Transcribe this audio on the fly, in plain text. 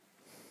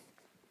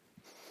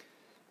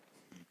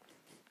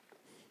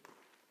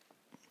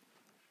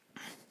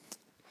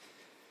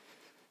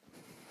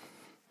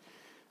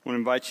I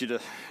want to invite you to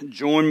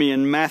join me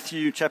in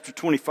Matthew chapter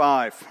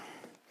 25.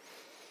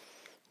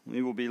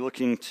 We will be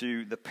looking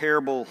to the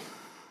parable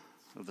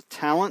of the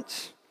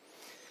talents,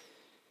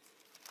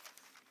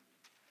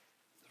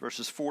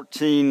 verses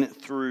 14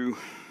 through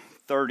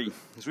 30.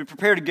 As we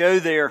prepare to go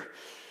there,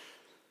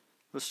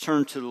 let's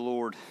turn to the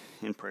Lord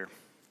in prayer.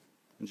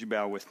 Would you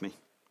bow with me?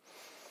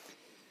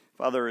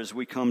 Father, as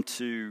we come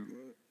to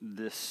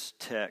this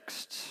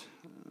text,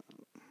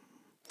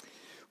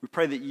 we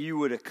pray that you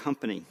would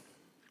accompany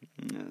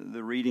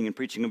the reading and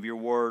preaching of your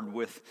word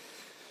with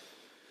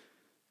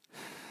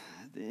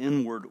the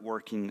inward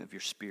working of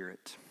your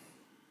Spirit.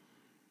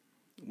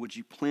 Would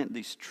you plant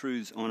these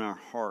truths on our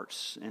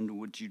hearts, and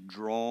would you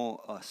draw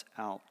us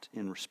out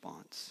in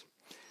response?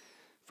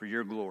 For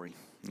your glory.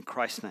 In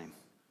Christ's name,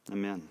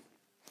 amen.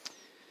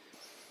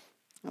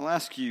 I'll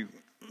ask you,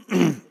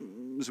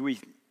 as we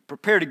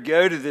prepare to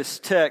go to this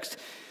text,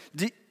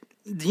 do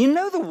you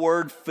know the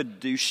word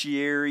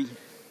fiduciary?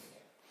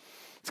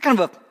 It's kind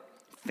of a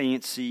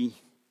fancy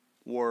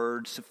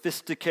word,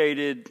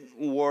 sophisticated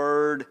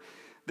word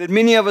that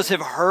many of us have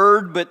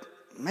heard, but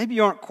maybe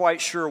you aren't quite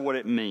sure what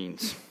it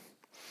means.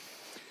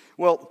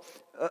 Well,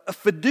 a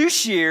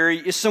fiduciary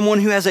is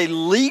someone who has a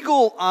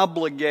legal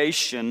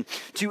obligation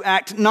to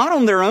act not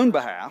on their own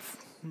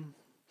behalf,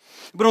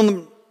 but on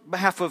the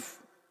behalf of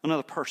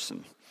another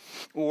person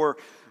or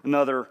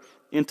another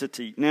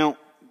entity. Now,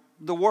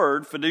 the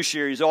word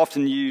fiduciary is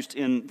often used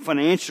in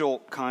financial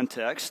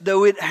context,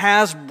 though it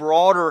has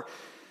broader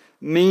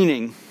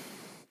meaning.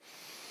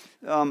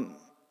 But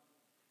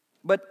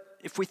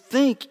if we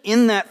think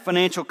in that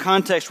financial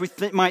context, we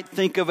might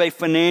think of a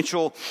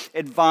financial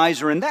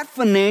advisor. And that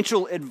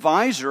financial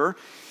advisor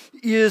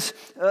is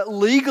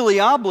legally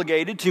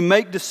obligated to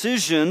make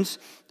decisions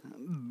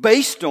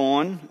based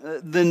on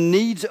the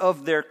needs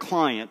of their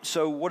client.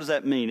 So what does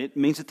that mean? It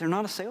means that they're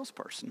not a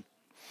salesperson.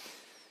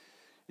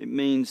 It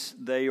means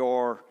they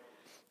are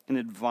an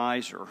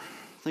advisor.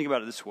 Think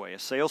about it this way. A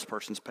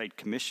salesperson's paid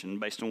commission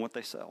based on what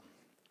they sell.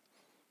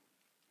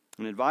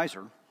 An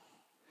advisor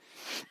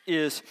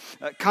is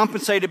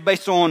compensated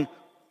based on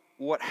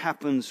what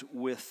happens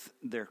with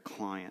their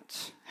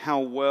clients, how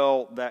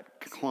well that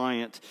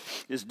client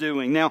is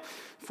doing. Now,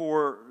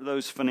 for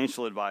those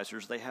financial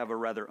advisors, they have a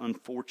rather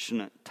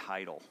unfortunate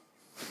title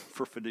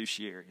for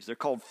fiduciaries. They're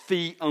called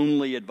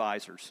fee-only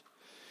advisors.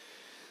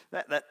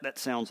 That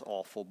sounds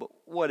awful, but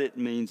what it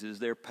means is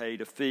they're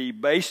paid a fee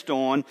based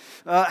on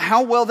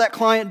how well that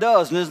client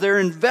does. And as their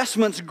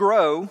investments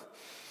grow,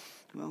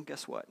 well,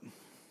 guess what?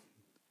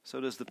 So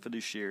does the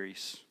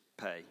fiduciary's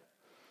pay.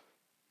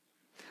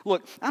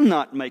 Look, I'm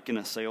not making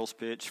a sales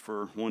pitch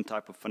for one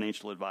type of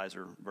financial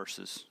advisor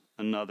versus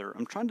another.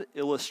 I'm trying to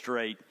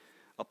illustrate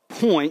a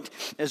point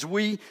as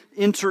we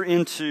enter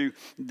into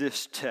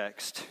this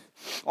text.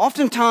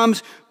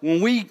 Oftentimes, when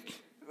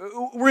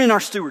we're in our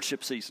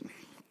stewardship season.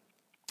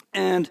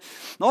 And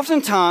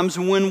oftentimes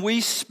when we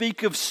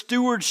speak of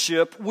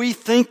stewardship, we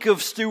think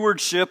of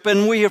stewardship,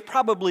 and we have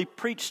probably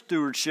preached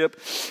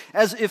stewardship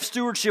as if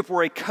stewardship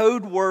were a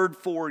code word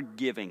for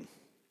giving.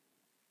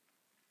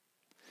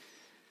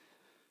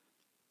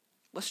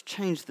 Let's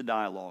change the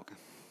dialogue.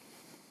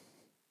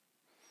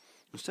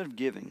 Instead of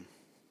giving,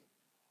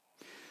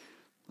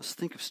 let's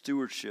think of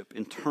stewardship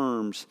in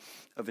terms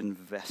of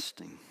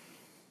investing.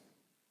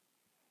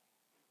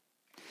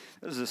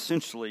 That is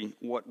essentially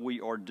what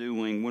we are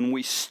doing when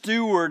we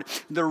steward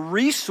the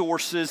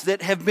resources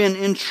that have been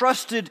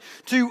entrusted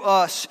to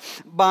us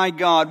by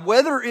God,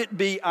 whether it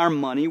be our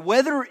money,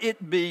 whether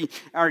it be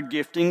our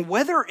gifting,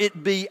 whether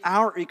it be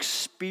our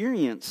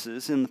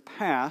experiences in the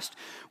past,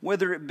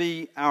 whether it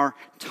be our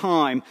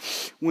time.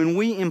 When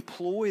we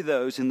employ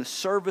those in the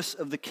service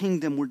of the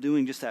kingdom, we're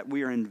doing just that.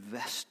 We are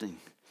investing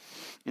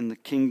in the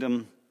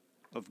kingdom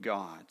of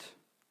God.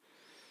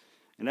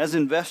 And as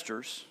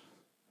investors,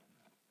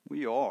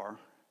 we are,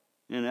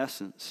 in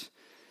essence,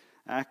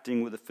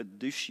 acting with a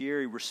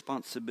fiduciary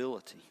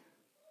responsibility.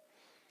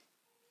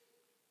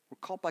 We're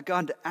called by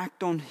God to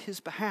act on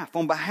His behalf,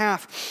 on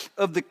behalf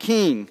of the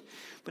King.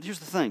 But here's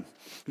the thing.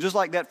 Just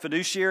like that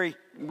fiduciary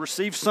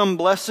receives some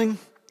blessing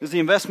as the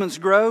investments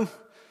grow,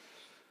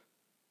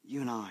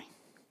 you and I,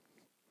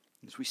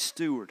 as we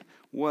steward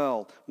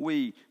well,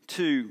 we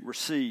too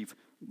receive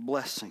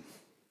blessing.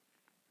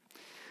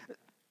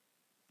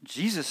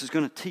 Jesus is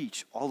going to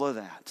teach all of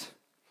that.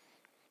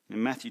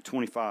 In Matthew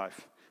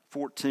 25,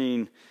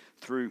 14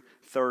 through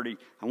 30.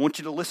 I want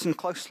you to listen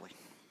closely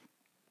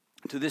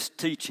to this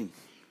teaching.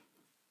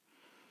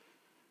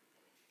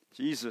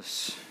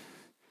 Jesus,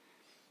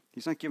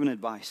 He's not giving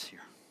advice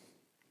here.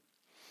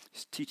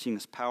 He's teaching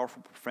us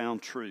powerful,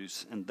 profound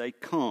truths, and they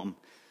come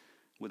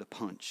with a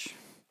punch.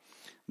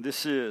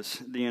 This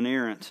is the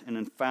inerrant and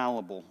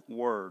infallible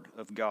Word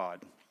of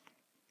God.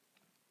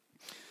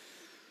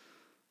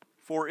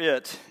 For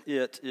it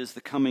is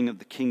the coming of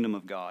the kingdom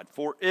of God.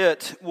 For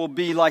it will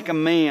be like a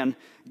man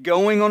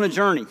going on a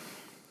journey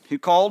who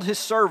called his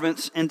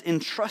servants and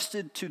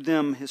entrusted to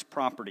them his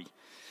property.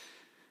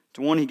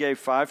 To one he gave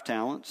 5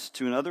 talents,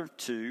 to another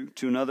 2,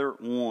 to another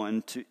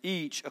 1, to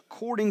each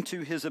according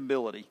to his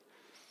ability.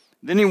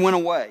 Then he went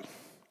away.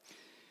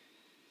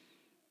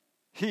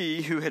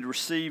 He who had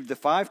received the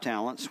 5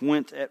 talents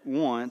went at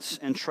once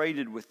and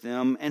traded with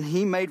them, and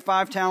he made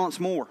 5 talents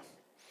more.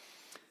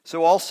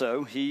 So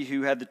also he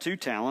who had the 2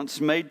 talents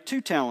made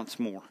 2 talents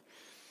more.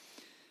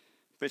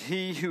 But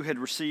he who had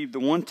received the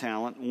 1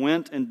 talent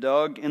went and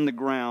dug in the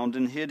ground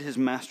and hid his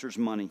master's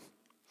money.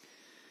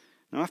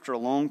 Now after a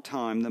long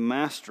time the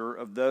master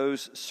of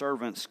those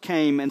servants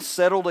came and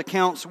settled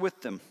accounts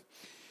with them.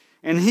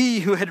 And he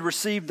who had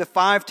received the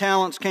 5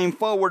 talents came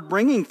forward,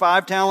 bringing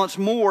 5 talents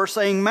more,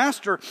 saying,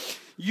 Master,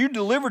 you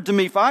delivered to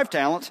me 5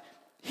 talents.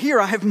 Here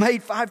I have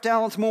made 5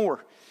 talents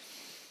more.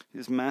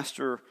 His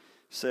master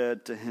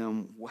said to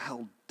him,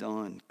 Well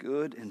done,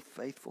 good and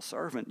faithful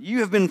servant. You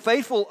have been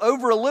faithful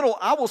over a little.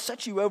 I will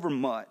set you over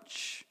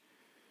much.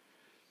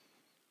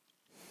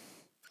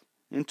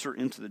 Enter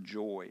into the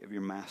joy of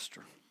your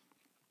master.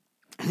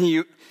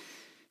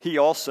 He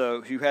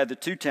also, who had the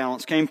 2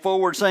 talents, came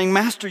forward, saying,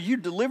 Master, you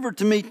delivered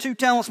to me 2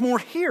 talents more.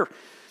 Here,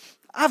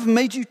 I've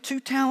made you 2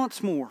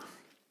 talents more.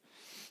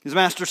 His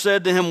master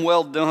said to him,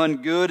 Well done,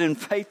 good and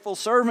faithful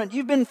servant.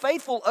 You've been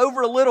faithful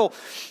over a little.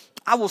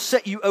 I will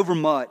set you over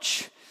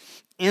much.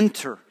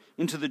 Enter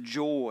into the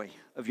joy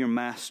of your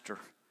master.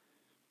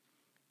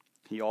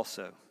 He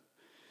also,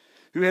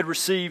 who had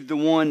received the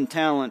 1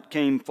 talent,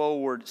 came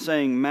forward,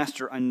 saying,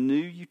 Master, I knew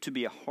you to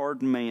be a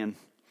hard man,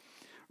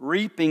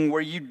 reaping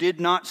where you did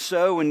not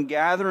sow and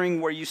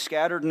gathering where you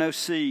scattered no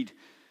seed.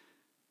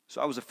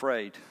 So I was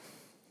afraid,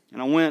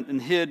 and I went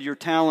and hid your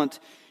talent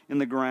in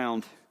the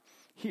ground.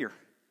 Here,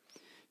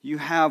 you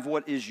have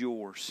what is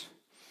yours.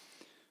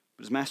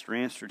 But his master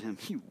answered him,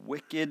 You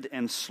wicked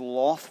and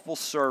slothful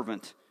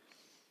servant.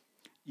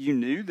 You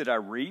knew that I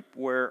reap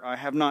where I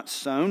have not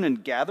sown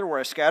and gather where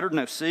I scattered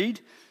no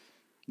seed.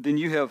 Then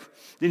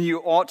you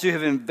ought to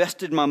have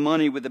invested my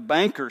money with the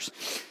bankers,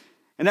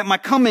 and at my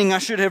coming I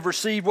should have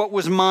received what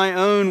was my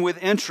own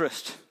with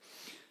interest.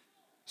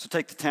 So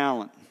take the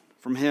talent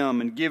from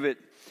him and give it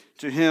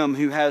to him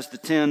who has the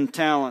 10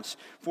 talents.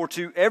 For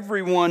to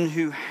everyone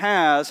who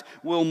has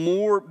will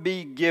more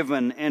be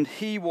given, and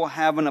he will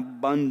have an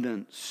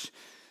abundance.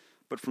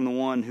 But from the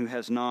one who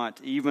has not,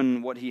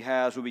 even what he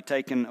has will be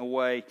taken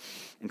away.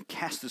 And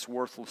cast this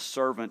worthless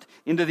servant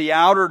into the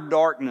outer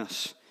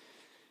darkness.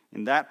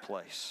 In that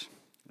place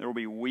there will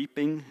be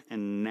weeping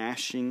and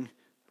gnashing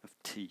of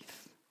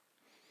teeth.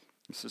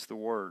 This is the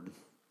word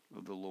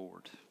of the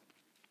Lord.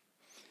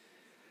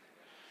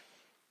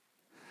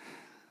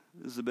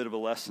 This is a bit of a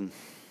lesson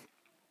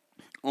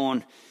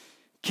on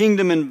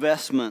kingdom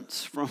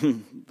investments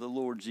from the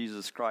Lord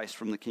Jesus Christ,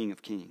 from the King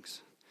of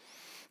Kings.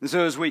 And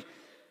so as we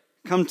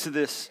come to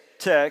this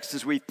text,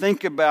 as we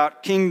think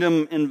about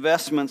kingdom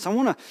investments, I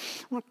want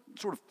to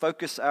sort of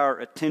focus our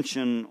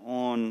attention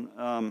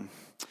on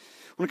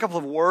a couple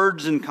of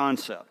words and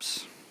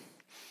concepts.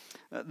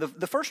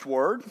 The first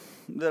word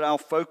that I'll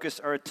focus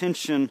our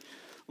attention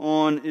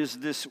on is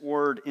this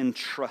word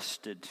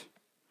entrusted.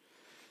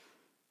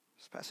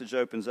 This passage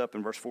opens up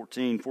in verse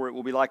 14. For it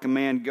will be like a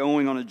man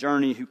going on a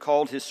journey who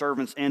called his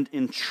servants and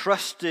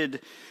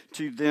entrusted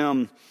to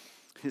them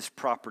his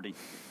property.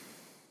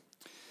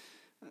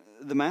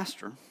 The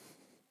master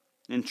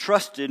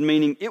entrusted,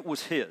 meaning it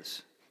was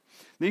his.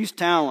 These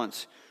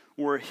talents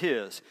were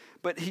his.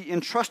 But he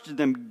entrusted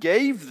them,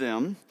 gave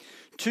them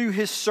to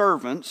his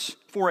servants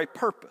for a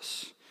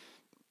purpose.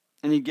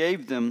 And he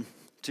gave them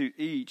to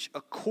each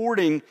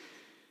according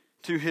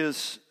to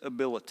his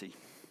ability.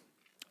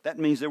 That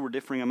means there were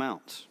differing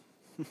amounts.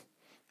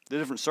 The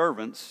different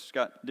servants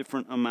got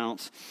different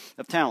amounts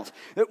of talents.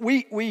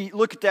 We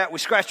look at that, we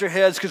scratch our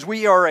heads because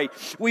we are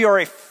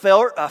a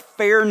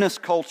fairness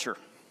culture.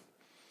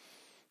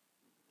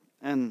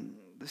 And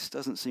this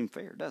doesn't seem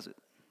fair, does it?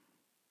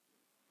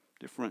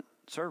 Different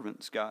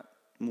servants got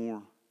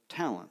more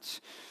talents.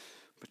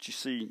 But you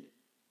see,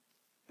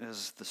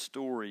 as the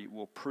story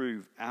will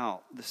prove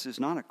out, this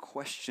is not a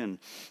question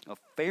of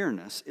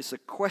fairness, it's a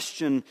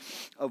question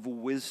of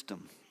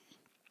wisdom.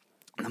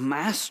 The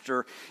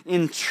master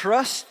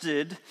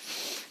entrusted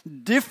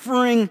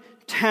differing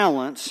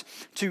talents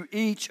to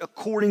each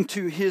according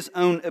to his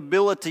own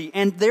ability,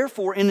 and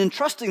therefore, in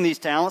entrusting these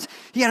talents,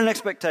 he had an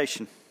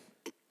expectation.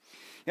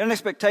 He had an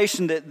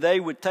expectation that they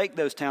would take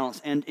those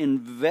talents and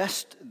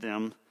invest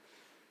them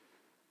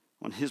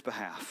on his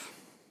behalf.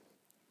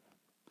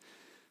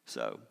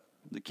 So,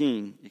 the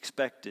king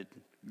expected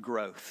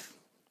growth.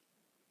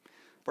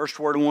 First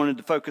word I wanted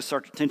to focus our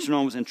attention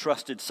on was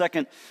entrusted.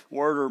 Second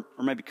word,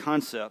 or maybe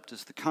concept,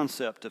 is the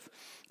concept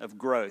of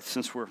growth.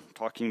 Since we're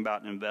talking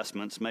about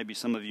investments, maybe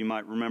some of you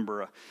might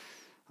remember,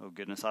 I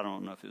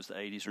don't know if it was the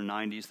 80s or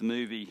 90s, the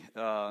movie,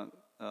 it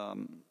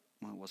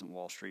wasn't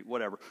Wall Street,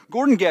 whatever.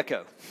 Gordon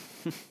Gekko.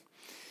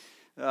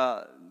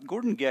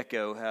 Gordon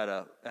Gekko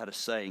had a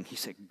saying. He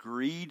said,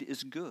 greed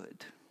is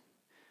good.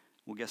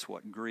 Well, guess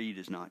what? Greed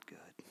is not good.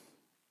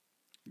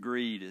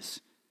 Greed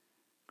is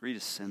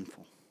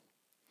sinful.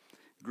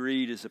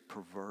 Greed is a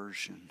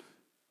perversion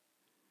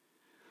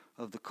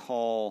of the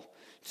call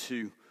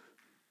to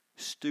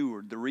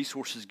steward the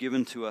resources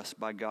given to us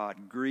by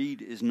God.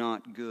 Greed is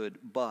not good,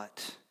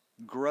 but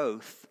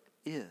growth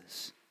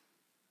is.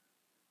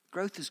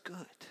 Growth is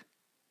good.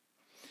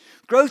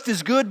 Growth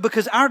is good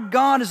because our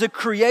God is a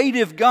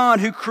creative God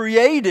who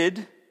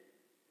created,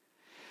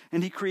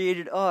 and He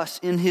created us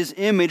in His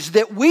image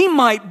that we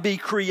might be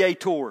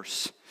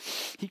creators.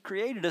 He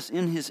created us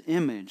in His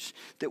image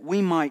that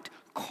we might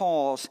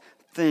cause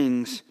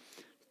things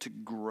to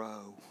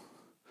grow.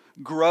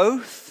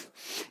 Growth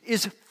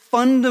is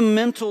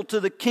fundamental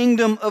to the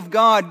kingdom of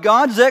God.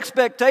 God's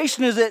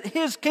expectation is that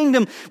His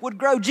kingdom would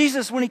grow.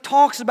 Jesus, when He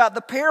talks about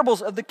the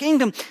parables of the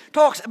kingdom,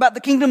 talks about the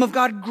kingdom of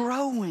God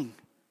growing.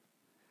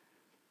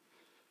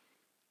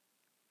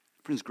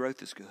 Friends,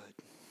 growth is good.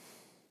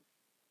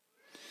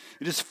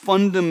 It is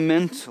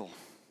fundamental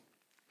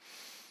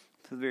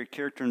to the very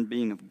character and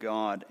being of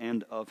God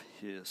and of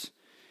His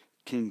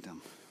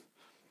kingdom.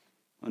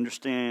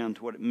 Understand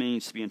what it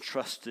means to be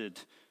entrusted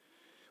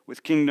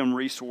with kingdom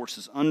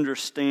resources.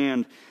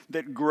 Understand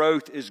that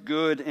growth is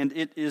good and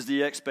it is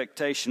the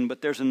expectation.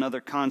 But there's another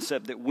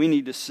concept that we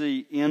need to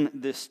see in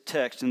this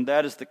text, and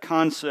that is the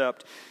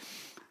concept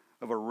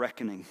of a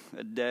reckoning,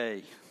 a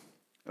day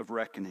of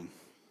reckoning.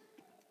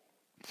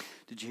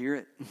 Did you hear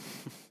it?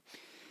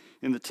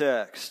 In the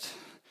text,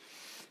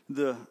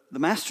 the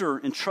master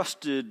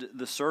entrusted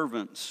the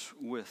servants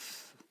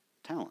with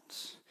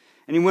talents.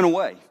 And he went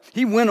away.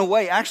 He went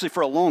away actually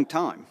for a long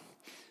time.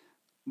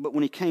 But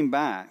when he came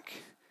back,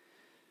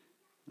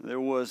 there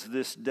was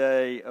this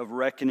day of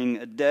reckoning,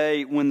 a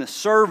day when the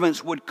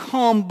servants would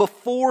come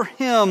before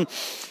him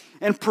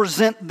and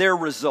present their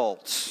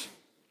results.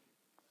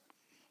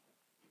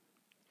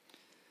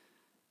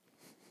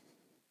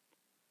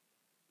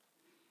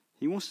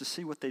 He wants to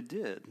see what they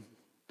did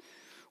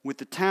with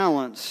the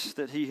talents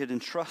that he had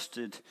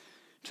entrusted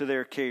to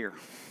their care.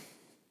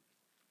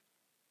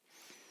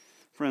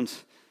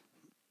 Friends,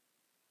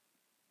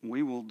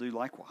 we will do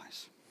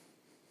likewise.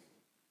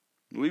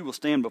 We will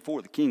stand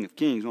before the King of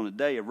Kings on a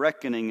day of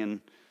reckoning, and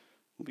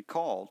we'll be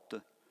called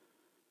to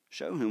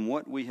show Him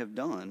what we have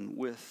done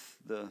with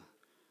the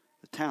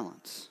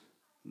talents,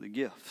 the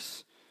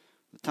gifts,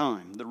 the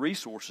time, the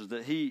resources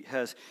that He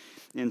has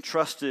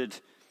entrusted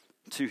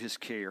to His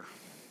care.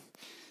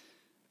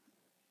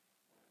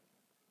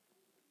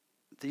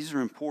 These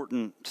are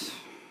important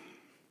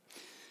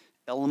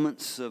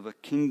elements of a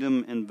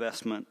kingdom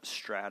investment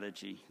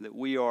strategy, that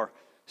we are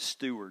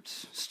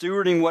stewards,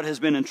 stewarding what has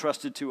been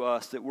entrusted to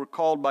us, that we're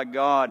called by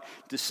God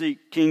to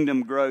seek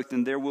kingdom growth,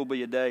 and there will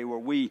be a day where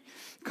we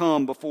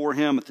come before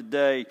Him at the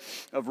day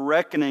of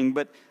reckoning.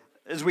 But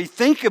as we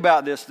think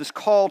about this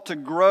call to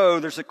grow,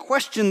 there's a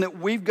question that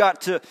we've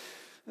got to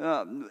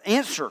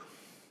answer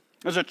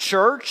as a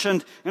church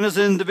and as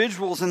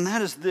individuals, and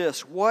that is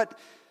this: what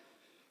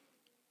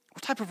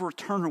type of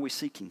return are we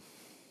seeking?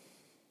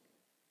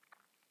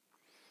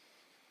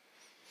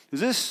 Is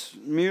this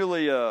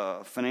merely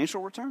a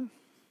financial return?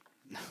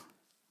 No,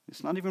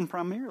 it's not even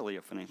primarily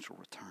a financial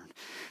return.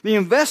 The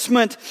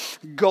investment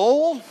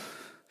goal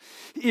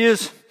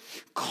is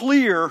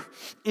clear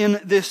in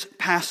this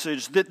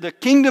passage, that the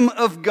kingdom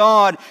of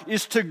God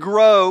is to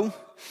grow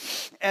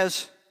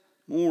as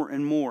more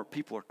and more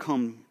people are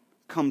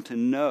come to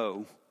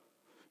know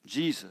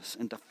Jesus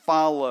and to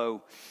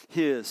follow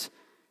His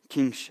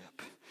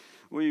kingship.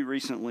 We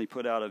recently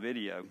put out a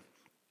video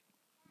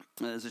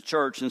as a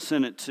church and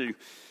sent it to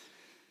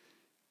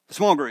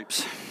small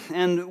groups.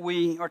 And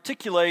we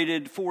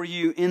articulated for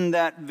you in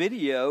that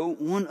video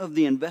one of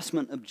the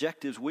investment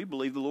objectives we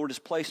believe the Lord has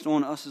placed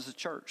on us as a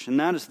church. And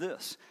that is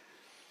this: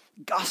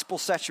 gospel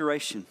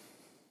saturation.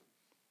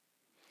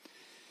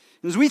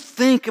 As we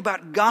think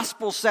about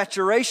gospel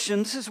saturation,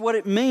 this is what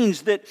it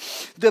means: that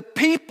the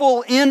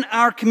people in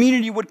our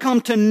community would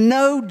come to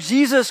know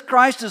Jesus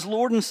Christ as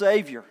Lord and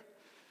Savior.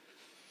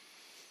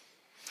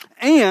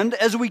 And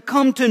as we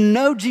come to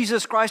know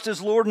Jesus Christ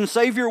as Lord and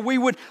Savior, we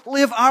would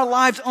live our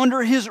lives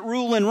under His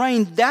rule and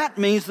reign. That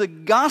means the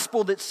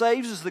gospel that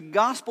saves is the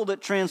gospel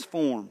that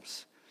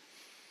transforms.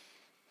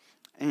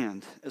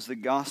 And as the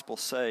gospel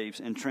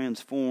saves and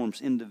transforms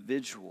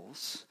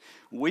individuals,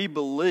 we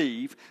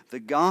believe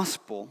the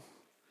gospel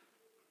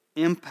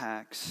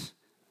impacts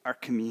our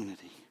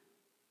community.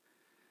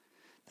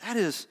 That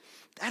is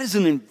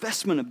an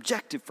investment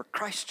objective for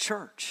Christ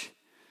Church.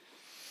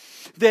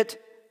 That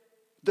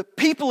the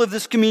people of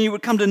this community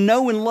would come to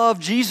know and love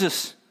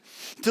Jesus,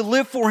 to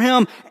live for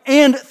Him,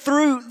 and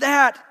through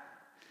that,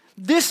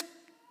 this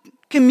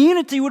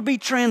community would be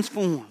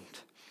transformed.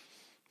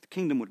 The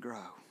kingdom would grow.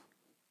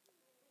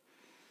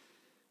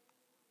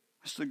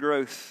 It's the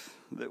growth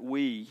that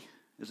we,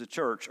 as a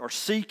church, are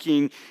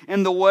seeking,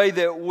 and the way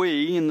that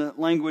we, in the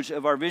language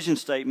of our vision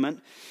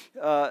statement,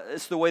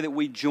 it's the way that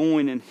we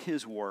join in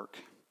His work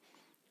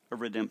of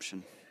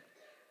redemption.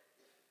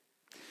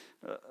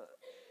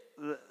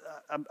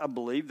 I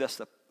believe that's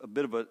a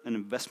bit of an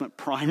investment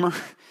primer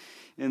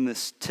in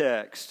this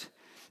text.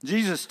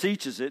 Jesus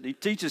teaches it. He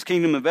teaches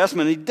kingdom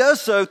investment. He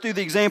does so through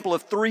the example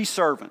of 3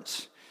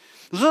 servants.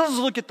 So let's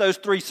look at those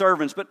 3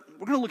 servants, but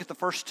we're going to look at the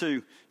first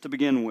 2 to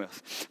begin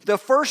with. The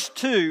first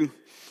 2,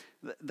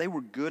 they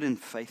were good and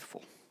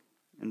faithful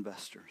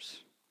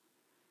investors.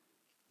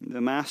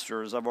 The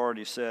master, as I've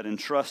already said,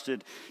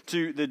 entrusted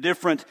to the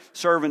different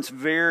servants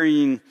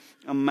varying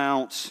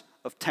amounts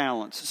of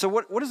talents. So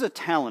what is a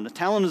talent? A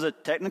talent is a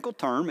technical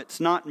term. It's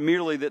not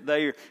merely that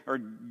they are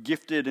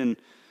gifted in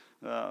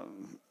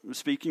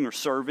speaking or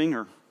serving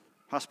or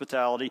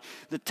hospitality.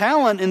 The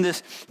talent in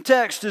this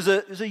text is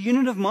a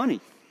unit of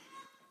money.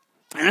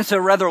 And it's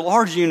a rather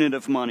large unit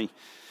of money.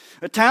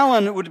 A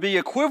talent would be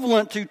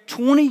equivalent to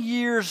 20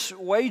 years'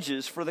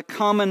 wages for the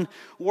common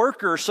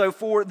worker. So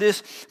for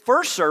this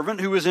first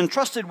servant who was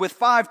entrusted with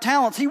 5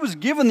 talents, he was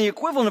given the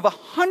equivalent of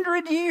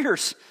 100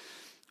 years'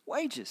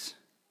 wages.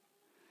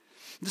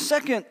 The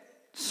second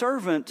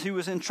servant who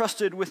was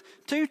entrusted with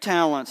 2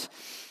 talents,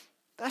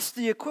 that's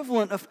the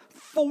equivalent of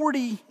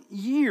 40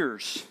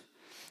 years'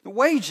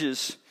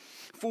 wages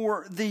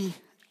for the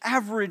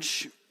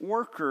average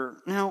worker.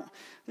 Now,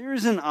 there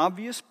is an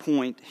obvious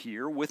point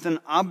here with an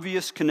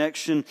obvious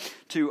connection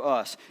to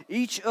us.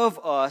 Each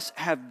of us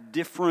have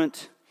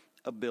different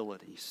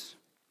abilities.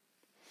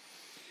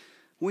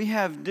 We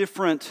have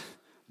different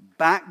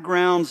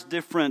backgrounds,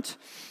 different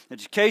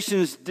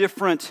educations,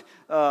 different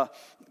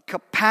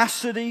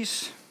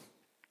capacities,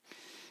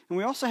 and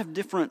we also have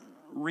different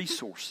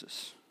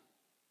resources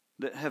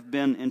that have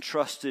been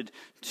entrusted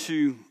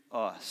to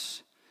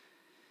us.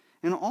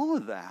 And all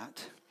of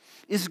that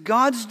is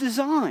God's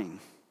design.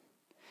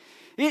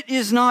 It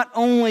is not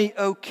only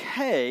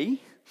okay,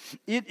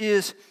 it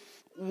is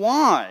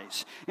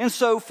wise. And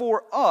so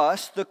for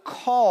us, the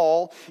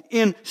call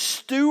in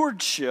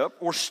stewardship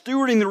or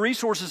stewarding the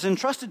resources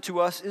entrusted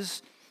to us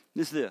is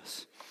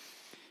this.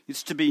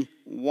 It's to be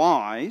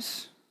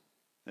wise,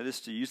 that is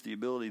to use the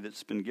ability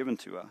that's been given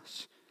to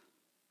us.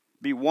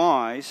 Be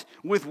wise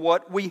with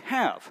what we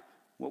have.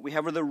 What we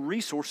have are the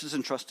resources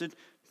entrusted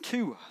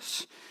to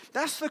us.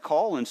 That's the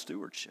call in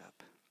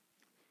stewardship.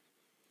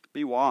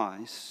 Be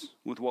wise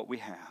with what we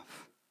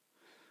have,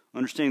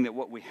 understanding that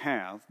what we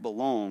have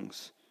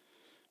belongs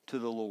to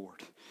the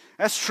Lord.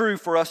 That's true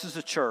for us as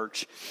a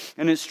church,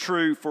 and it's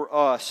true for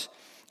us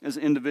as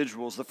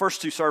individuals. The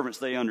first 2 servants,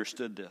 they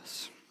understood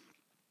this.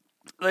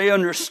 They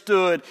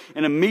understood,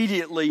 and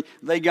immediately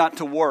they got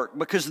to work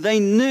because they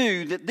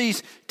knew that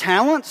these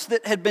talents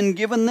that had been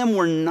given them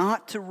were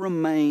not to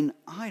remain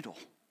idle.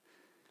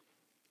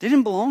 They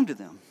didn't belong to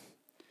them.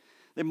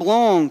 They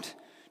belonged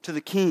to the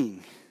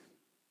king.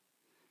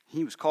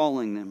 He was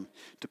calling them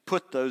to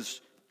put those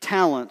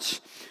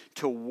talents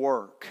to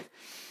work.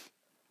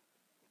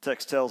 The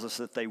text tells us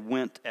that they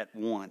went at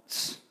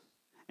once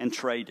and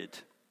traded.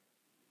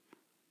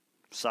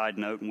 Side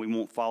note, and we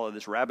won't follow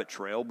this rabbit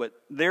trail, but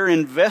they're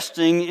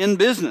investing in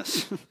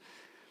business,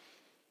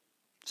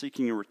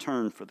 seeking a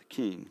return for the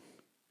king.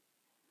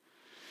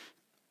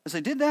 As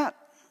they did that,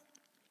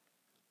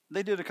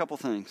 they did a couple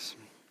things.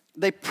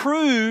 They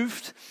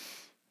proved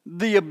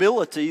the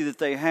ability that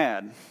they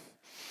had.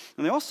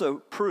 And they also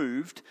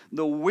proved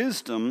the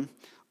wisdom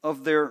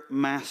of their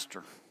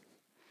master.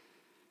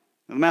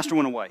 And the master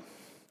went away.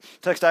 The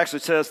text actually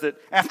says that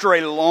after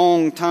a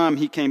long time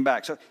he came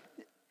back. So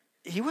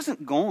he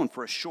wasn't gone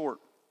for a short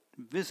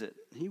visit.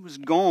 He was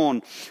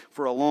gone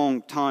for a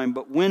long time.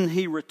 But when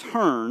he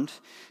returned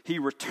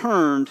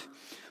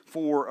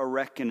for a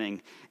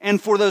reckoning.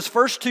 And for those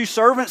first 2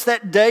 servants,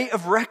 that day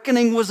of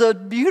reckoning was a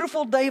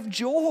beautiful day of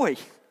joy.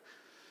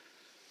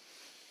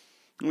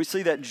 And we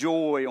see that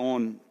joy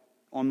on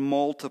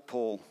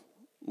multiple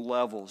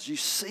levels. You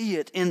see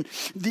it in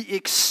the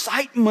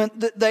excitement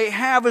that they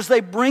have as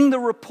they bring the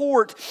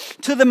report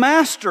to the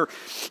master.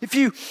 If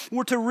you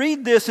were to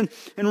read this and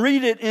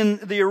read it in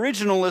the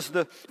original, as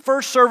the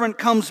first servant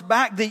comes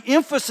back, the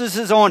emphasis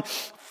is on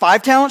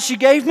 5 talents you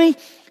gave me,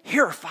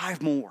 here are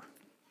 5 more.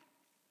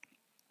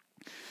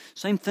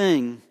 Same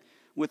thing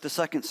with the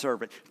second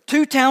servant.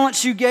 2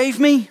 talents you gave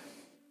me,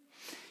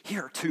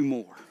 here are 2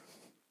 more.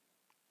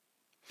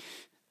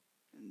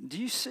 Do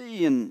you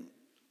see and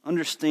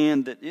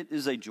understand that it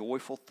is a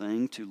joyful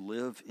thing to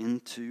live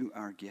into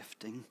our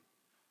gifting?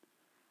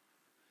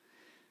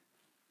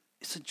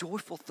 It's a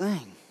joyful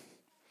thing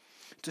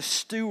to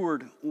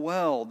steward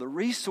well the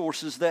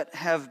resources that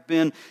have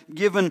been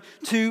given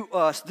to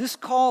us. This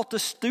call to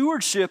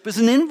stewardship is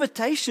an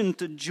invitation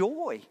to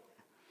joy.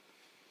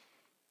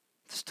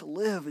 It's to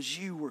live as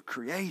you were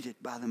created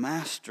by the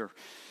Master.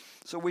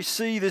 So we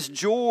see this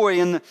joy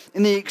and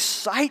the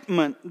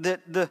excitement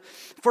that the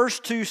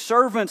first 2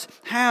 servants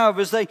have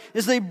as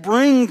they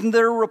bring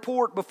their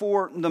report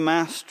before the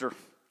master.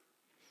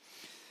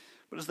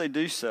 But as they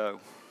do so,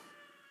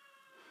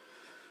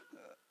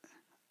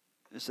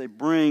 as they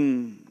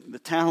bring the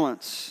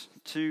talents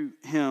to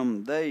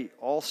him, they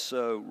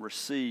also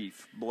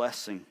receive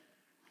blessing.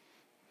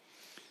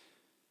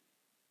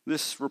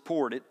 This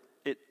report,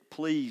 it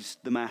pleased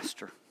the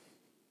master.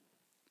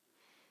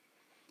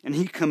 And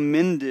he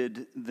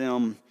commended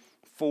them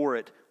for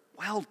it.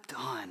 Well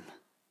done.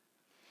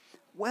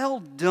 Well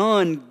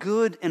done,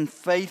 good and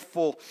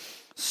faithful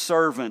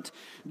servant.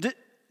 Do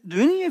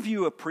any of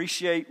you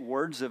appreciate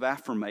words of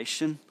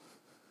affirmation?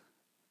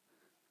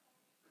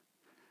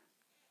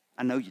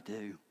 I know you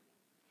do.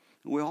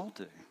 We all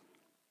do.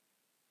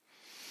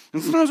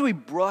 And sometimes we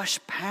brush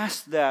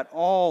past that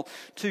all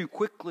too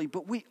quickly,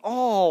 but we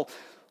all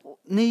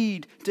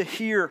need to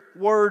hear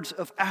words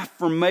of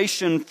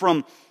affirmation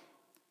from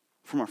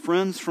our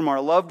friends, from our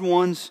loved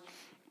ones.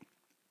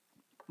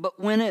 But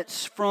when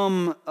it's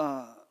from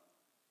a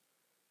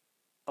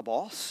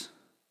boss,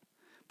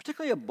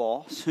 particularly a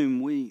boss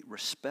whom we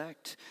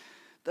respect,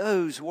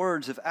 those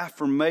words of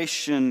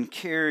affirmation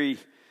carry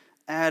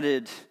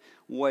added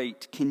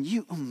weight. Can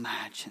you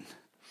imagine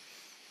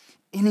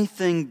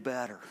anything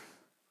better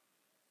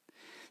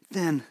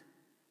than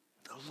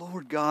the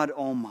Lord God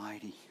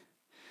Almighty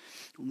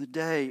on the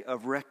day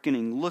of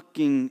reckoning,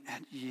 looking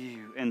at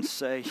you and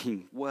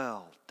saying,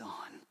 "Well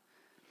done.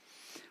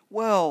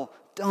 Well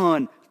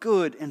done,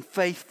 good and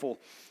faithful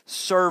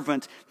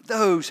servant."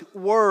 Those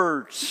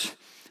words,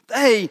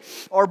 they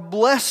are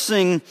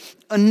blessing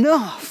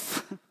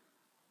enough. Do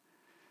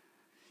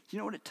you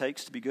know what it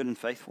takes to be good and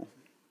faithful?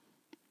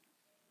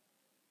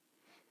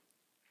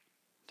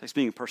 It takes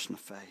being a person of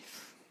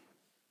faith.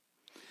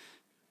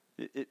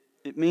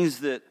 It means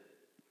that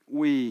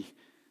we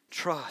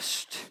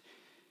trust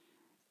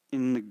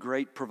in the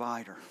great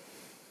provider.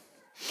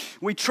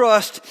 We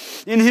trust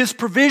in His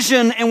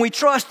provision, and we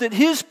trust that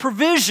His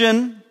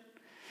provision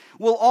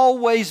will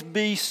always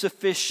be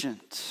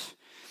sufficient.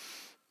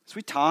 As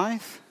we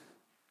tithe,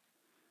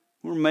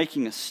 we're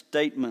making a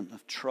statement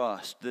of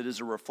trust that is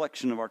a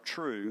reflection of our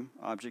true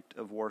object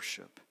of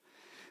worship.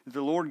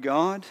 The Lord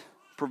God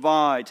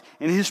provides,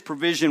 and His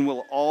provision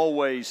will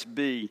always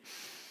be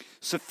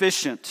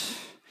sufficient.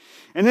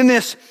 And in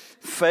this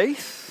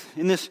faith,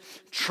 in this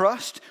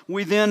trust,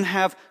 we then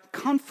have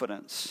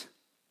confidence.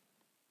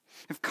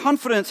 Have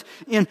confidence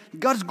in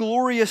God's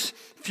glorious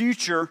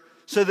future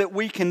so that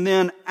we can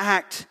then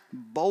act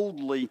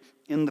boldly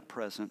in the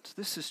present.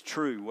 This is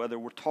true whether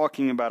we're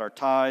talking about our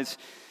tithes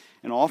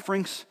and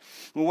offerings,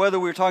 or whether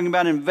we're talking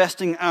about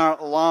investing our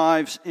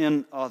lives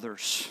in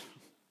others.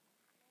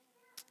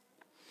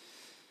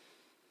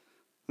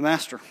 The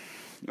Master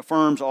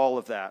affirms all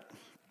of that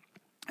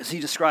as he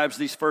describes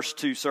these first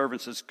two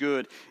servants as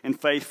good and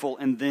faithful,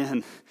 and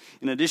then,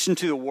 in addition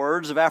to the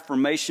words of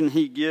affirmation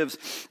he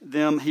gives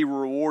them, he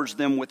rewards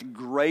them with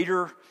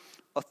greater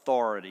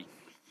authority.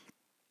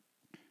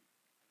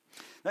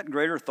 That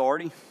greater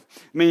authority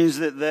means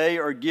that they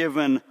are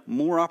given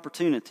more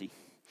opportunity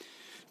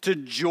to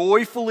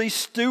joyfully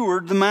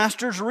steward the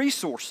master's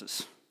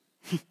resources.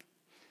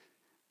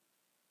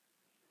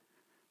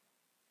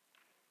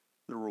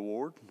 The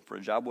reward for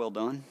a job well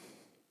done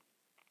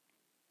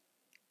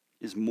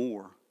is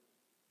more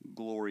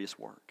glorious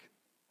work.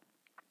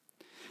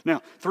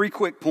 Now, 3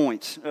 quick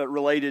points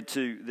related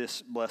to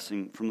this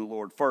blessing from the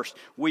Lord. First,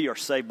 we are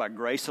saved by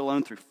grace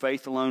alone, through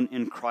faith alone,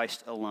 in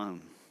Christ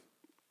alone.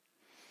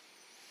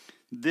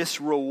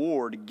 This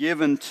reward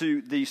given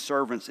to these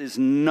servants is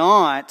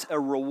not a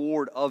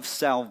reward of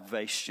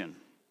salvation.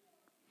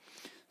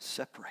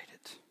 Separate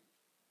it.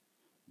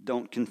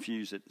 Don't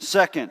confuse it.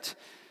 Second,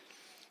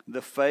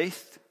 the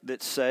faith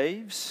that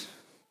saves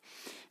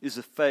is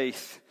a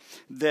faith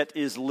that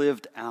is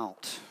lived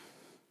out.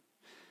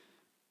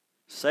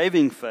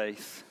 Saving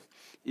faith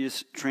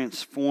is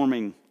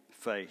transforming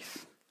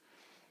faith.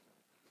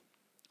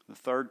 The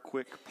third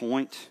quick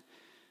point,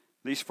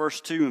 these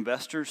first two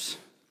investors,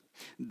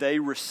 they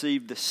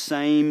received the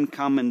same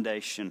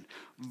commendation,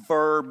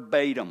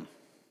 verbatim.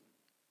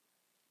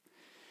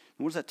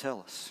 What does that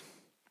tell us?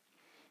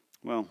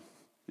 Well,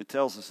 it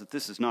tells us that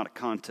this is not a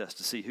contest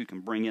to see who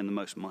can bring in the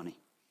most money.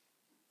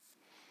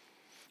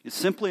 It's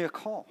simply a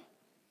call.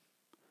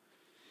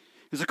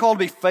 It's a call to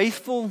be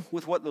faithful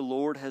with what the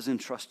Lord has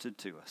entrusted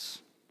to us.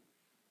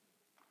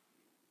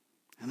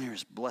 And there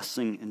is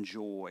blessing and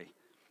joy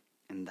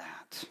in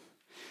that.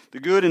 The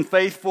good and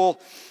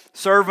faithful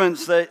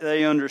servants,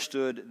 they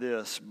understood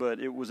this, but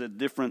it was a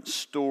different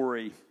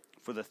story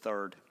for the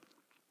third.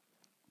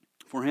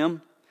 For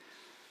him,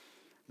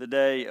 the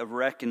day of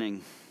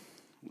reckoning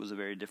was a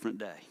very different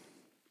day,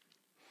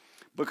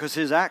 because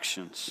his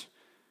actions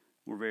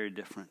were very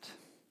different.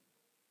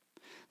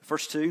 The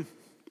first two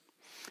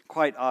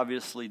quite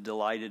obviously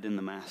delighted in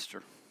the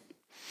master,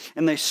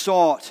 and they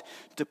sought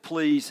to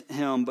please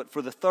him. But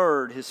for the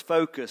third, his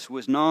focus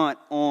was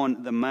not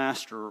on the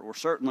master, or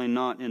certainly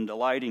not in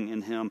delighting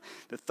in him.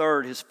 The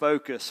third, his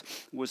focus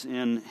was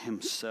in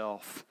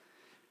himself.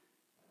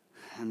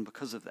 And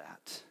because of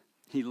that,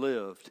 he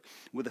lived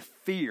with a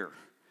fear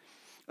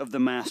of the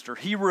master.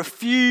 He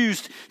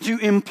refused to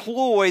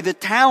employ the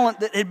talent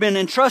that had been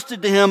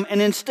entrusted to him,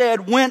 and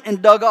instead went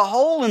and dug a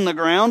hole in the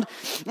ground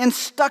and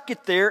stuck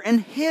it there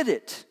and hid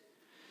it.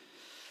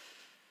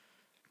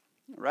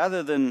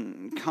 Rather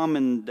than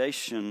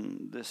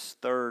commendation, this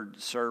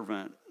third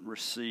servant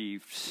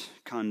received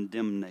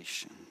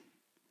condemnation.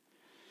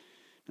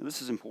 Now,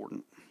 this is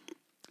important.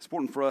 It's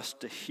important for us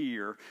to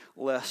hear,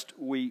 lest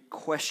we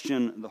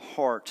question the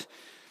heart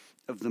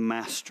of the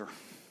master.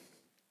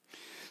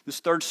 This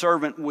third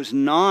servant was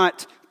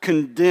not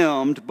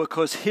condemned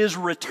because his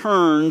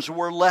returns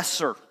were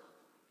lesser.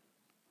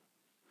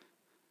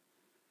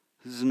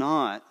 This is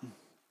not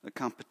a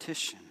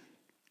competition.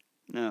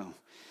 No.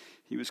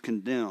 He was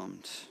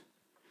condemned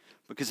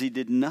because he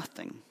did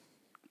nothing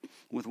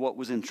with what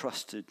was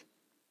entrusted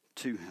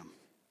to him.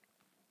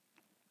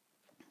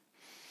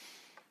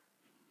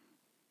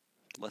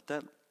 Let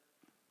that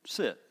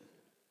sit.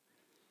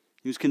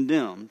 He was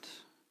condemned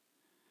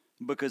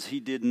because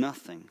he did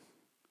nothing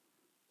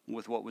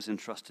with what was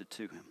entrusted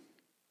to him.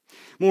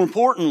 More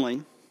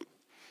importantly,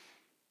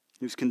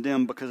 he was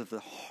condemned because of the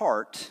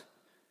heart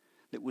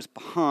that was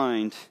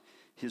behind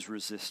his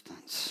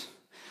resistance.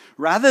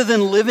 Rather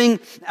than living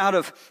out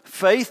of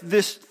faith,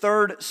 this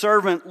third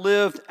servant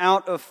lived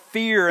out of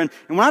fear. And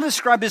when I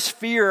describe his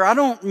fear, I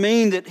don't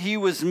mean that he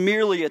was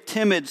merely a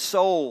timid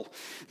soul.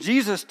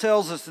 Jesus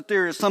tells us that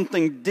there is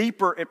something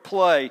deeper at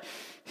play.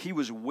 He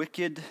was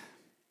wicked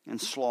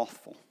and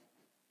slothful,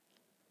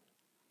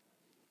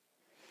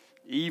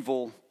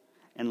 evil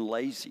and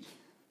lazy.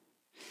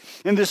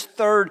 And this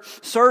third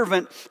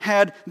servant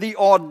had the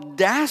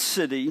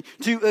audacity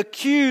to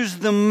accuse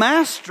the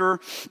master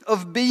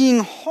of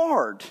being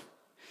hard.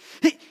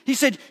 He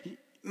said,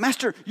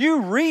 "Master,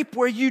 you reap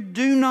where you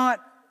do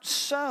not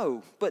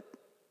sow." But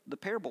the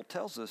parable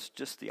tells us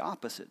just the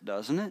opposite,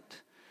 doesn't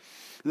it?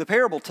 The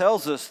parable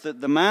tells us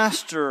that the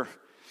master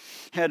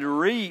had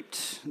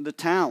reaped the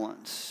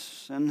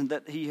talents and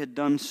that he had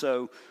done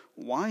so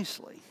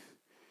wisely.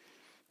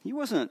 He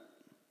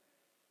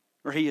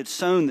had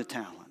sown the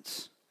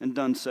talents and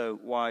done so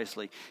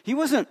wisely. He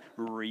wasn't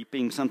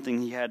reaping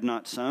something he had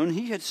not sown.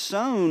 He had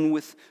sown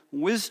with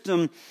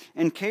wisdom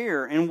and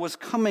care and was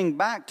coming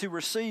back to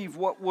receive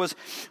what was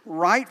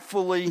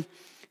rightfully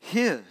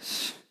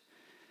his.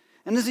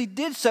 And as he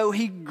did so,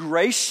 he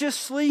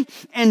graciously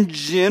and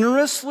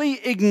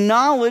generously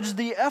acknowledged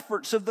the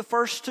efforts of the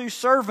first two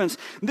servants.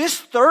 This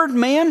third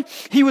man,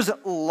 he was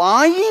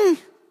lying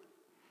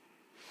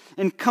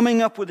and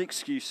coming up with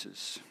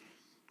excuses.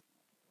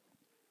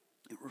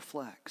 It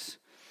reflects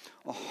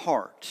a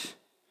heart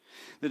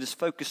that is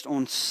focused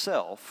on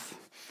self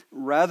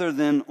rather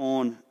than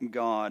on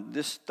God.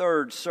 This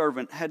third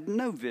servant had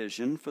no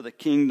vision for the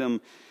kingdom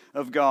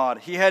of God.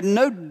 He had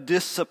no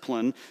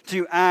discipline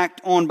to act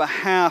on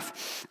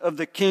behalf of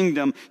the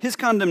kingdom. His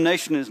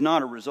condemnation is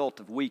not a result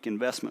of weak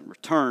investment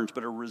returns,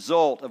 but a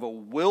result of a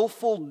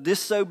willful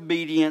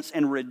disobedience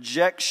and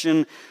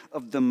rejection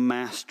of the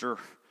master.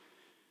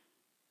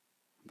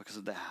 Because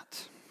of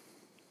that,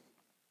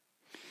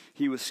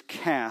 he was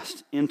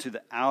cast into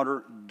the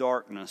outer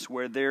darkness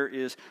where there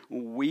is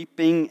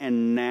weeping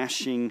and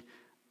gnashing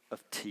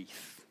of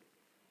teeth.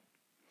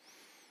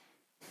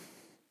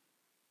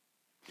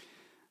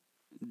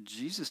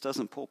 Jesus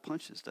doesn't pull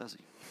punches, does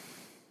he?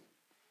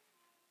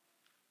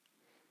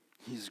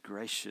 He's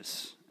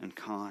gracious and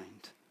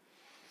kind.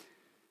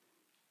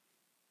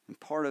 And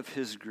part of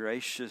his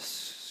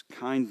gracious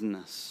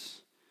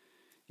kindness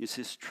is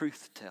his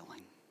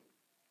truth-telling.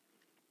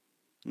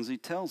 As he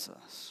tells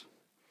us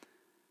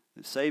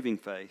that saving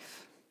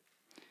faith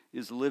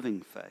is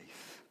living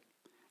faith,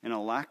 and a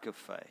lack of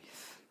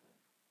faith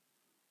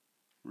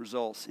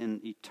results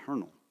in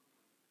eternal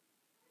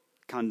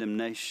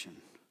condemnation,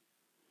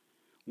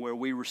 where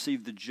we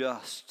receive the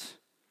just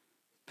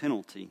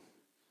penalty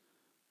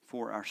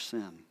for our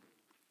sin.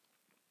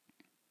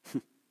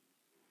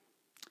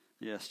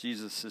 Yes,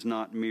 Jesus is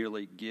not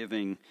merely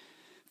giving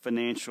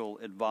financial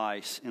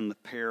advice in the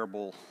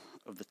parable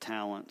of the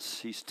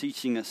talents. He's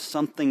teaching us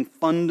something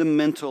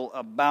fundamental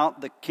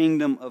about the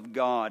kingdom of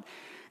God.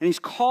 And he's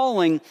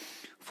calling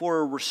for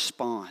a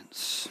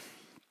response.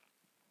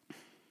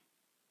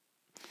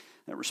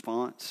 That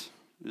response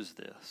is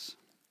this.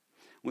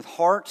 With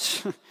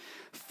hearts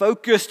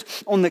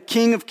focused on the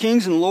King of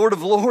Kings and Lord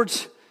of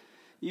Lords,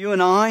 you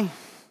and I,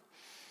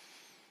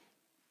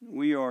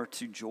 we are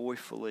to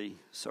joyfully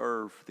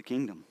serve the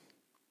kingdom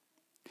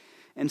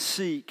and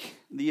seek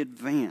the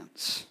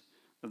advance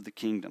of the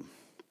kingdom.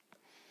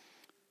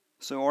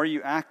 So are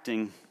you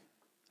acting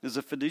as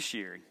a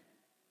fiduciary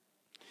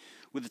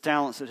with the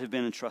talents that have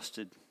been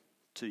entrusted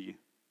to you?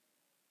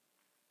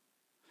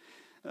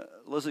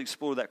 Let's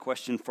explore that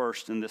question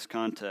first in this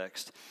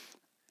context.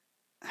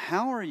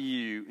 How are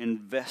you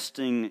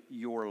investing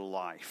your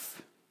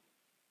life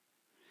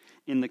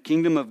in the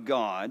kingdom of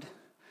God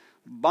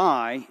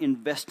by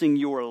investing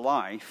your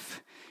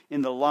life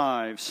in the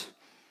lives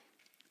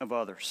of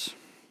others?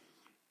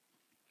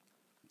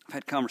 I've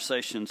had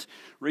conversations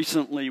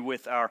recently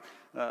with our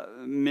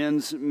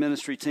men's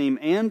ministry team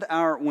and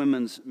our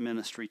women's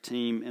ministry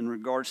team in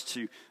regards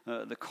to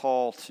the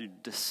call to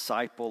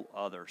disciple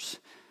others.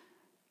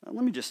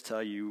 Let me just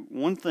tell you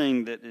one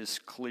thing that is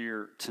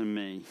clear to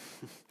me,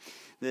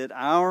 that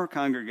our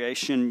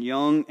congregation,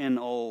 young and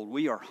old,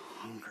 we are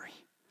hungry.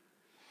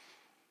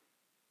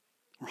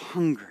 We're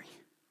hungry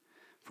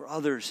for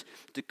others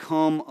to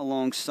come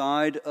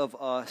alongside of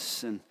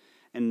us and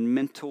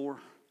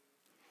mentor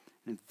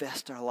and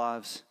invest our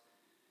lives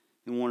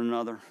in one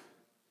another.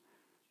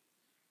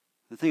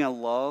 The thing I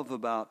love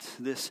about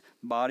this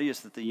body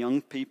is that the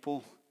young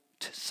people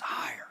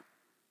desire,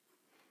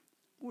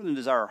 more than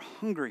desire, are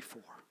hungry for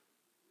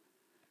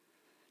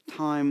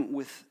time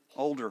with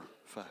older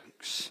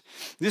folks.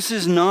 This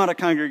is not a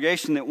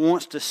congregation that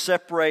wants to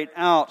separate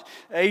out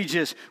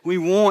ages. We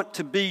want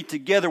to be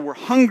together. We're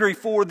hungry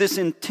for this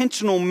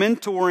intentional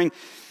mentoring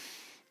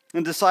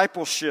and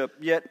discipleship,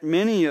 yet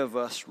many of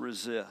us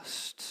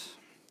resist.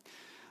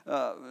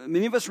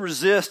 Many of us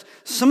resist.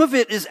 Some of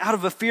it is out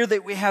of a fear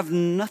that we have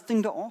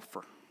nothing to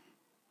offer.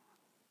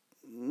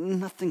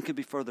 Nothing could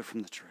be further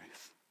from the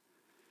truth.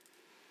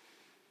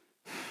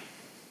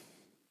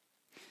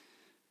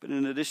 But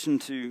in addition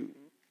to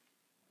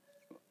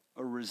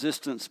a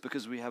resistance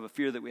because we have a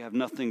fear that we have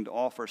nothing to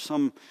offer,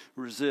 some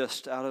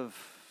resist out of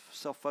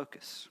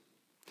self-focus.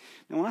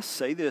 Now, when I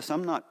say this,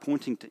 I'm not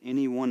pointing to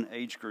any one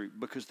age group,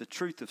 because the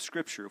truth of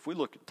Scripture, if we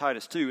look at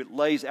Titus 2, it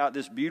lays out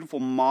this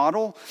beautiful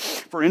model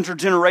for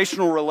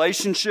intergenerational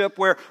relationship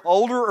where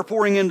older are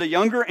pouring into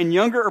younger and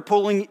younger are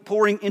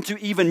pouring into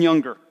even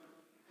younger.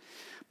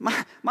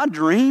 My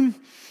dream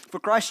for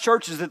Christ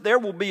Church is that there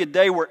will be a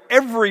day where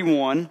every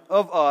one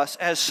of us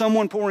has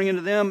someone pouring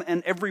into them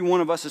and every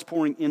one of us is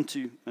pouring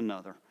into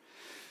another.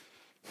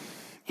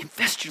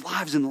 Invest your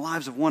lives in the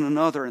lives of one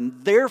another,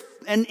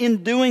 and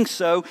in doing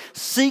so,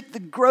 seek the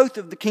growth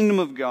of the kingdom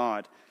of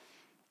God.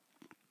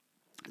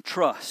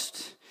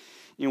 Trust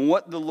in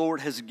what the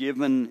Lord has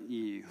given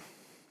you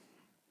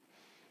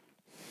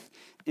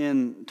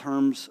in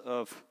terms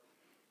of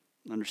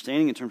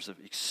understanding, in terms of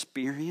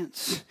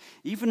experience,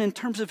 even in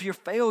terms of your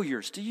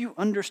failures. Do you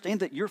understand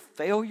that your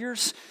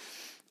failures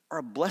are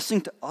a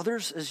blessing to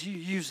others as you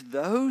use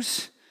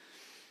those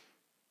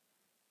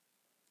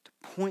to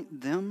point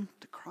them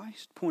to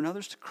Christ, point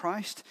others to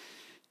Christ?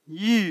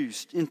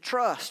 Used in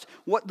trust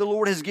what the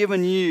Lord has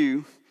given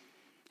you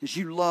as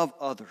you love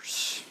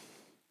others.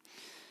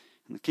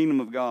 In the kingdom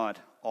of God,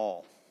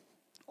 all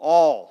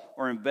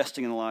are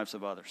investing in the lives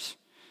of others.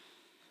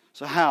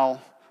 So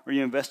how are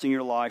you investing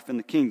your life in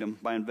the kingdom?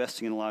 By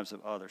investing in the lives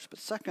of others. But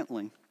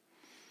secondly,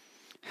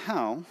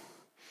 how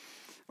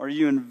are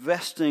you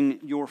investing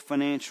your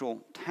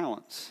financial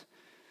talents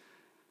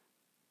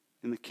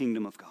in the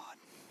kingdom of God?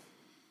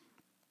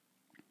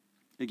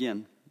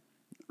 Again,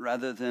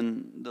 rather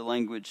than the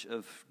language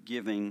of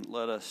giving,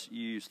 let us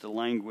use the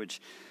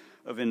language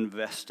of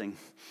investing.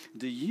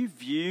 Do you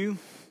view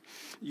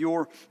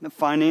your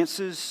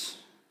finances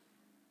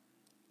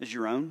as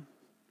your own?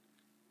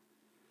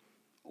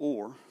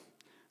 Or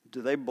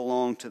do they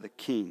belong to the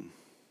King?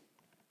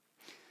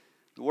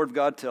 The Word of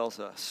God tells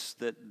us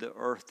that the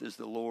earth is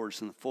the Lord's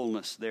and the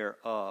fullness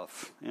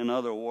thereof. In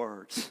other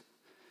words,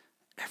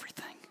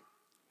 everything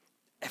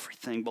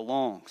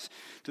belongs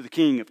to the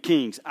King of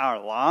Kings.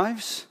 Our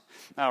lives,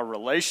 our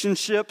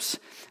relationships,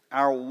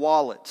 our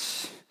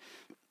wallets.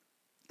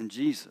 And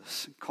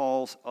Jesus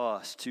calls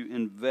us to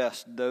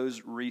invest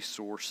those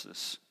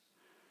resources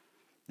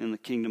in the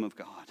kingdom of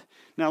God.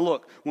 Now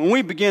look, when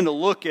we begin to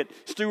look at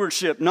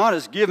stewardship not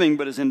as giving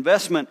but as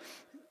investment,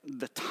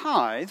 the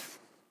tithe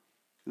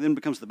then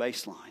becomes the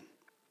baseline.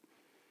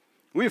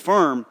 We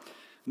affirm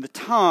the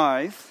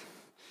tithe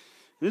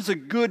is a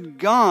good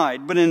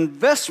guide, but an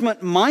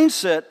investment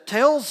mindset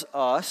tells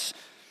us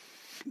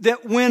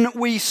that when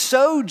we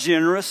sow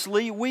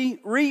generously, we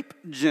reap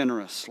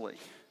generously.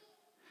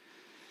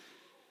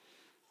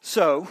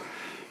 So,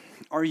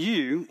 are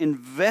you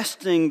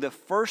investing the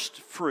first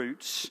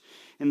fruits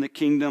in the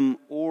kingdom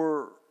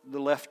or the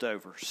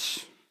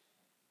leftovers?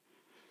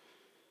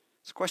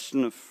 It's a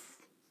question of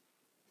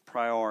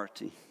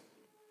priority.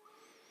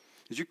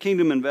 Is your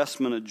kingdom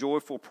investment a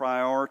joyful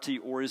priority,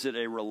 or is it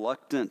a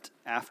reluctant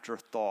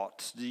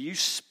afterthought? Do you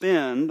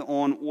spend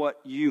on what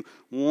you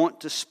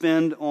want to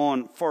spend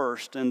on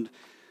first, and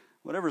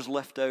whatever's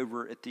left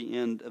over at the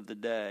end of the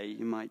day,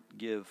 you might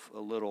give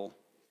a little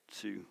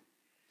to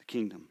the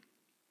kingdom?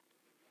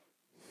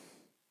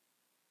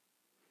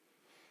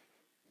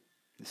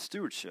 Is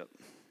stewardship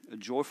a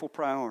joyful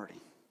priority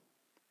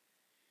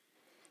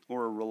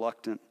or a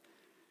reluctant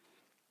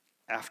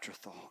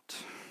afterthought?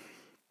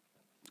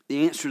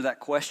 The answer to that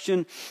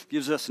question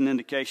gives us an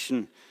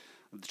indication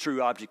of the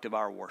true object of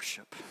our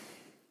worship.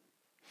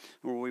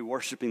 Are we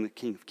worshiping the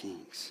King of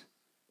Kings?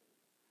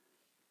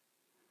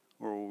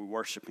 Or are we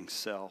worshiping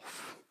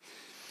self?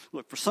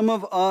 Look, for some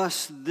of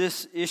us,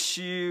 this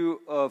issue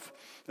of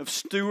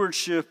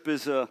stewardship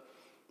is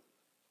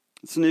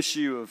it's an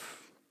issue of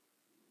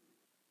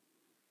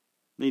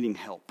needing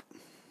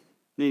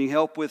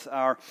help with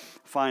our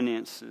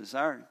finances.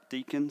 Our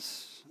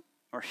deacons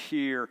are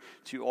here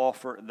to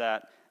offer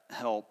that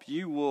help.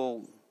 You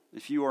will,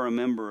 if you are a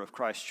member of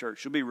Christ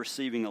Church, you'll be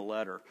receiving a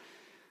letter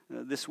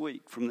this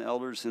week from the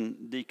elders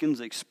and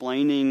deacons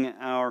explaining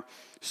our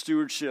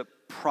stewardship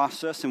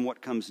process and what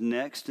comes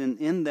next. And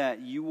in that,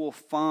 you will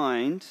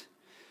find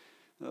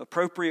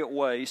appropriate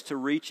ways to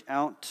reach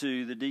out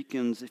to the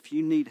deacons if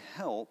you need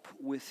help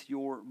with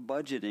your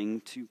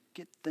budgeting to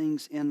get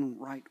things in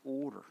right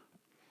order.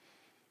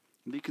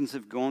 Deacons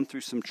have gone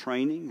through some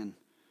training and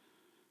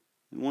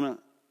they want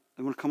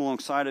to come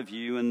alongside of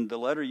you, and the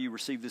letter you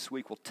receive this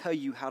week will tell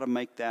you how to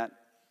make that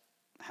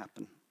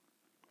happen.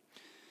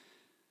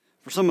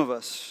 For some of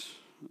us,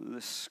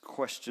 this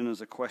question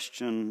is a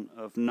question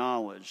of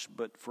knowledge,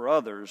 but for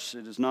others,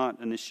 it is not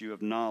an issue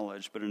of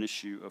knowledge, but an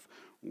issue of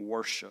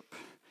worship.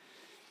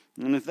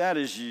 And if that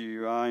is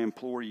you, I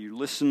implore you,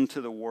 listen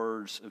to the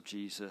words of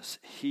Jesus.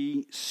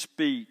 He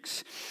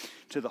speaks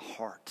to the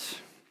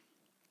heart.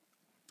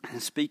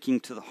 And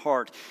speaking to the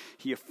heart,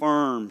 he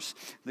affirms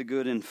the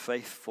good and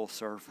faithful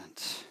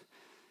servant,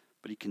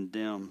 but he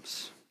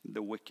condemns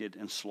the wicked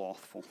and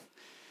slothful.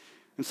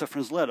 And so,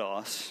 friends, let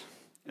us,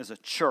 as a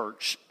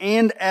church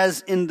and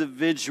as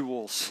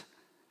individuals,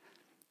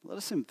 let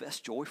us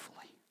invest joyfully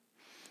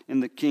in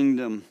the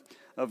kingdom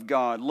of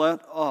God.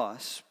 Let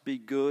us be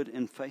good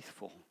and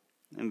faithful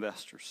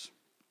investors.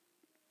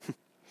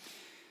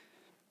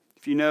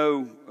 If you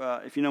know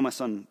my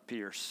son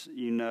Pierce,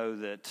 you know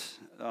that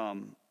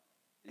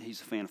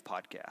he's a fan of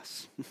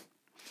podcasts.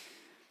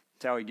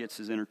 It's how he gets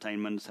his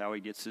entertainment. It's how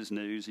he gets his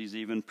news. He's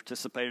even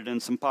participated in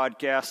some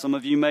podcasts. Some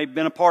of you may have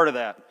been a part of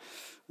that.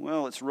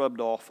 Well, it's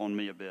rubbed off on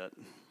me a bit.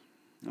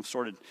 I've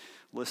started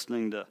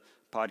listening to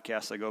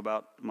podcasts that go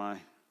about my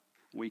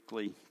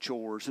weekly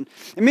chores. And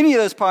many of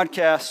those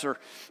podcasts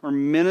are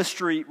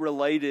ministry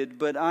related,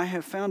 but I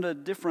have found a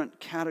different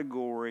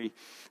category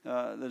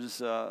that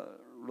is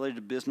related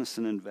to business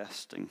and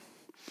investing.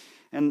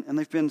 And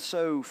they've been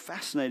so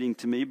fascinating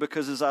to me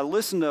because as I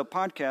listen to a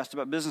podcast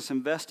about business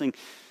investing,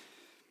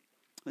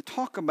 they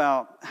talk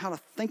about how to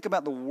think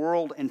about the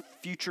world and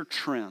future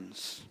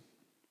trends.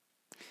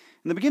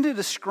 And they begin to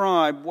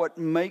describe what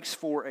makes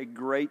for a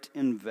great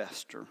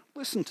investor.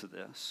 Listen to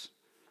this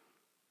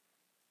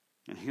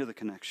and hear the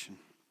connection.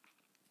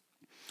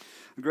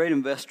 A great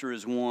investor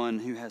is one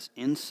who has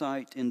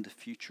insight into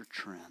future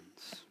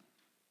trends.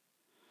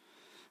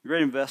 A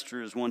great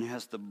investor is one who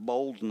has the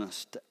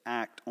boldness to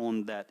act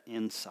on that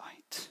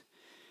insight.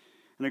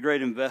 And a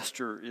great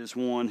investor is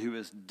one who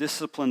is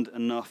disciplined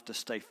enough to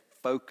stay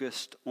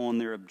focused on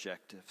their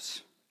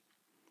objectives.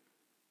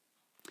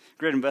 A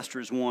great investor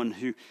is one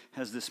who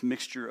has this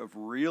mixture of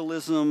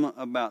realism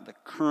about the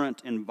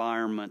current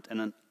environment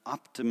and an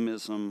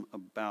optimism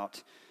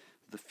about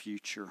the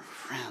future.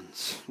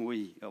 Friends,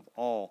 we of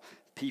all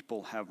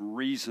people have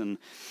reason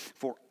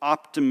for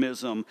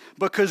optimism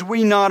because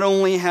we not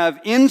only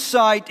have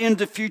insight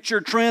into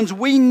future trends,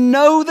 we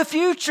know the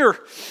future.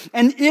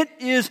 And it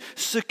is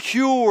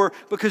secure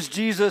because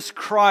Jesus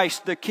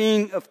Christ, the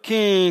King of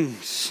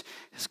Kings,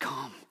 has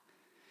come.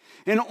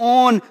 And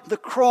on the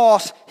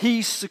cross,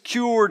 he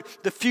secured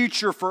the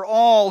future for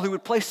all who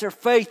would place their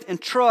faith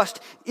and trust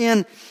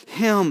in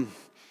him.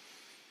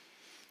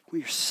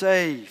 We are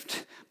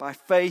saved by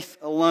faith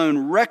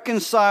alone,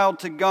 reconciled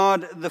to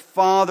God the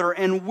Father.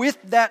 And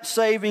with that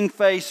saving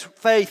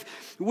faith,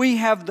 we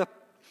have the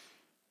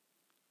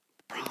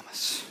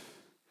promise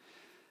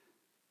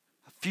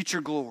of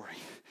future glory,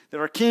 that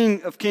our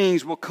King of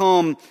Kings will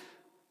come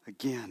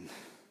again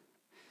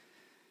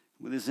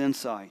with his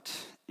insight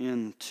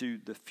into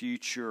the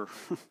future.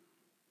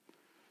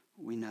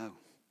 We know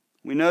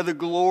the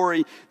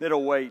glory that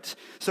awaits.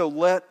 So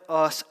let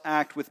us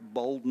act with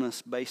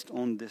boldness based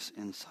on this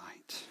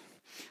insight.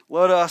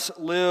 Let us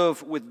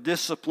live with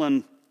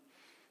discipline,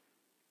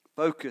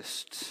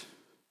 focused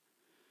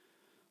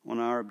on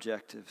our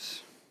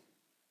objectives.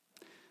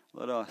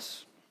 Let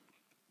us,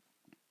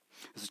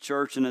 as a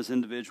church and as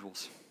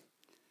individuals,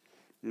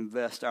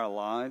 invest our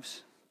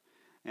lives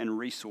and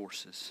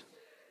resources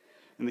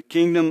in the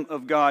kingdom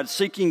of God,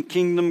 seeking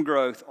kingdom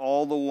growth,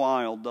 all the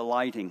while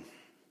delighting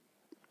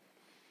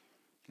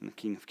in the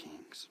King of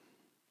Kings.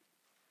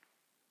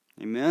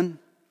 Amen?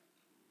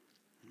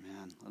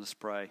 Amen. Let us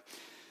pray.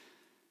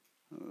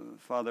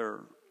 Father,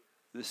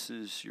 this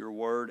is your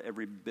word,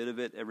 every bit of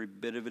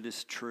it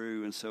is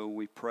true, and so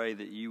we pray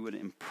that you would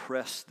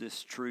impress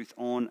this truth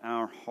on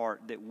our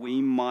heart, that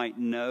we might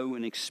know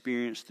and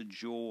experience the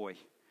joy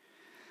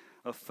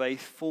of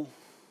faithful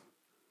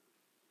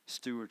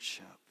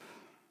stewardship,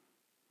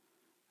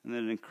 and that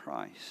in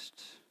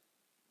Christ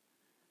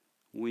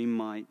we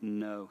might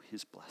know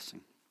his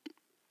blessing.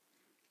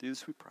 Do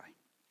this we pray.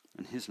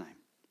 In his name,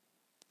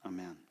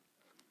 amen.